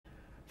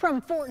From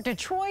Fort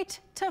Detroit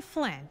to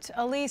Flint,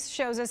 Elise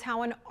shows us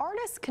how an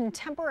artist's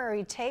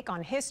contemporary take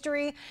on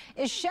history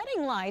is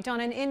shedding light on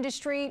an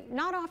industry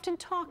not often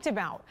talked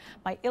about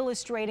by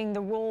illustrating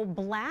the role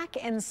Black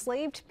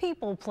enslaved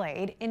people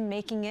played in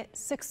making it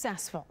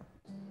successful.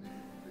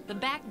 The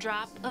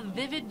backdrop, a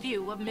vivid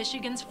view of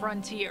Michigan's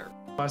frontier.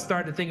 I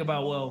started to think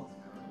about, well,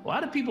 a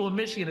lot of people in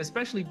Michigan,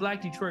 especially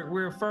Black Detroit,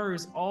 wear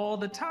furs all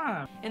the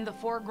time. In the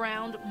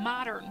foreground,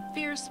 modern,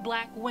 fierce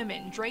Black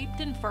women draped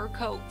in fur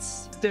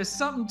coats. There's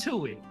something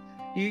to it.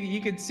 You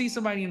can see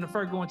somebody in the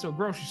fur going to a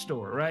grocery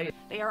store, right?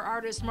 They are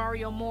artist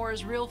Mario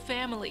Moore's real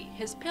family,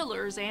 his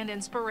pillars and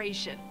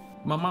inspiration.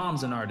 My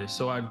mom's an artist,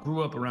 so I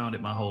grew up around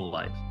it my whole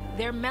life.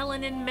 Their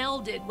melanin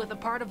melded with a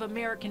part of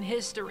American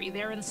history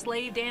their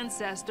enslaved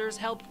ancestors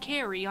helped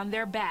carry on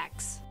their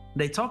backs.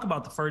 They talk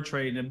about the fur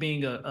trade and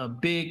being a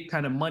big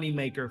kind of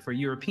moneymaker for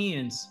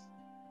Europeans,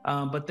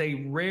 but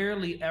they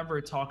rarely ever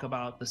talk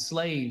about the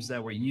slaves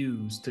that were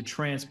used to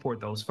transport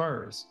those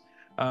furs.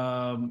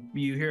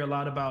 You hear a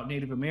lot about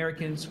Native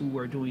Americans who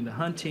were doing the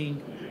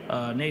hunting,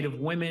 Native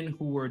women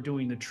who were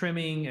doing the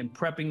trimming and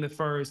prepping the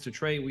furs to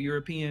trade with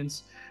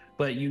Europeans,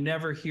 but you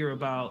never hear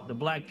about the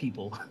Black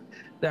people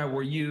that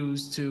were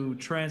used to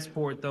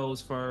transport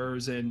those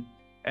furs and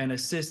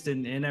assist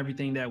in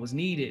everything that was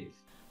needed.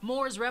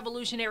 Moore's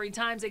Revolutionary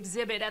Times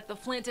exhibit at the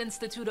Flint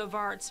Institute of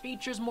Arts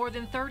features more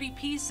than 30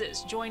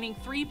 pieces joining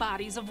 3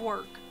 bodies of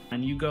work.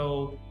 And you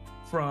go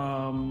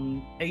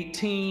from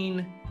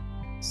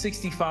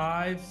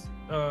 1865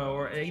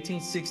 or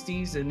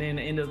 1860s and then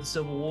the end of the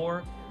Civil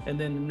War. And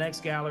then the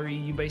next gallery,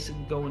 you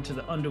basically go into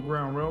the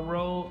Underground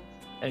Railroad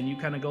and you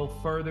kind of go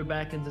further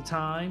back into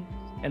time.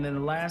 And then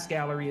the last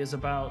gallery is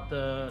about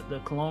the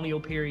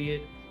colonial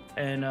period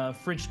and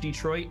French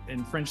Detroit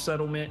and French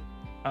settlement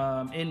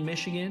in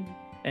Michigan.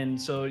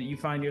 And so you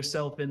find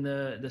yourself in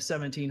the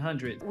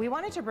 1700s. We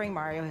wanted to bring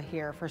Mario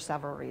here for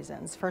several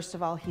reasons. First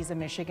of all, he's a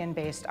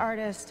Michigan-based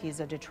artist,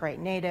 he's a Detroit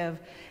native,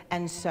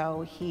 and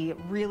so he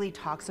really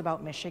talks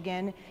about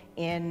Michigan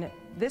in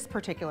this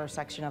particular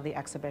section of the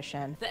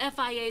exhibition. The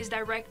FIA's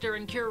director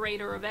and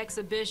curator of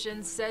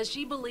exhibitions says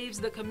she believes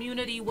the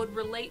community would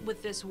relate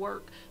with this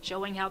work,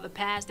 showing how the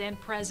past and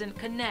present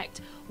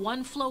connect,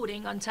 one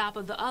floating on top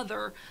of the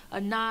other,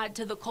 a nod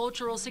to the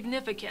cultural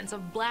significance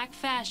of Black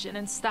fashion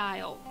and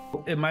style.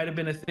 It might have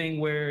been a thing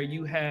where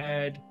you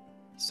had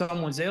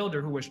someone's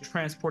elder who was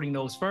transporting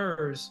those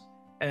furs,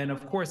 and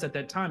of course at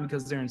that time,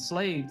 because they're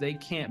enslaved, they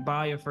can't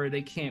buy a fur,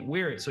 they can't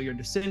wear it, so your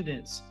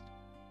descendants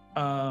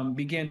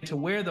begin to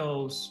wear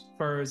those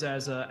furs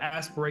as an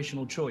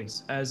aspirational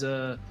choice, as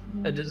a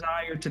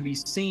desire to be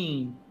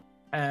seen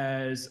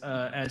as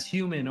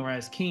human or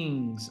as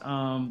kings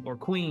or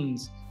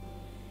queens.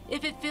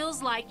 If it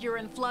feels like you're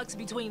in flux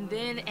between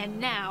then and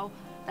now,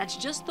 that's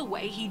just the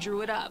way he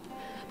drew it up.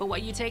 But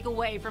what you take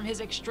away from his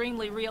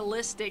extremely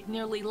realistic,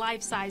 nearly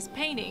life-size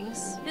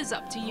paintings is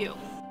up to you.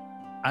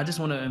 I just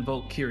want to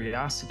invoke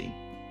curiosity.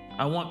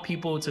 I want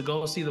people to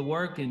go see the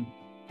work and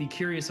be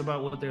curious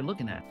about what they're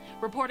looking at.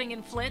 Reporting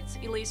in Flint,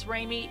 Elise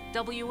Ramey,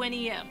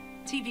 WNEM,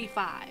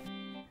 TV5.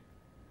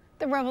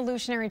 The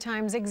Revolutionary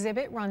Times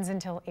exhibit runs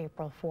until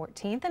April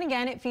 14th, and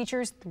again, it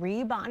features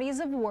 3 bodies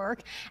of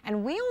work,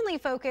 and we only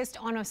focused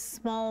on a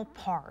small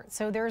part,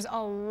 so there's a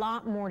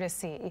lot more to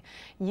see.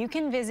 You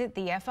can visit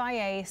the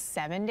FIA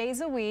 7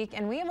 days a week,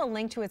 and we have a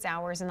link to its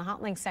hours in the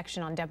hot links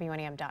section on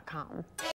WNEM.com.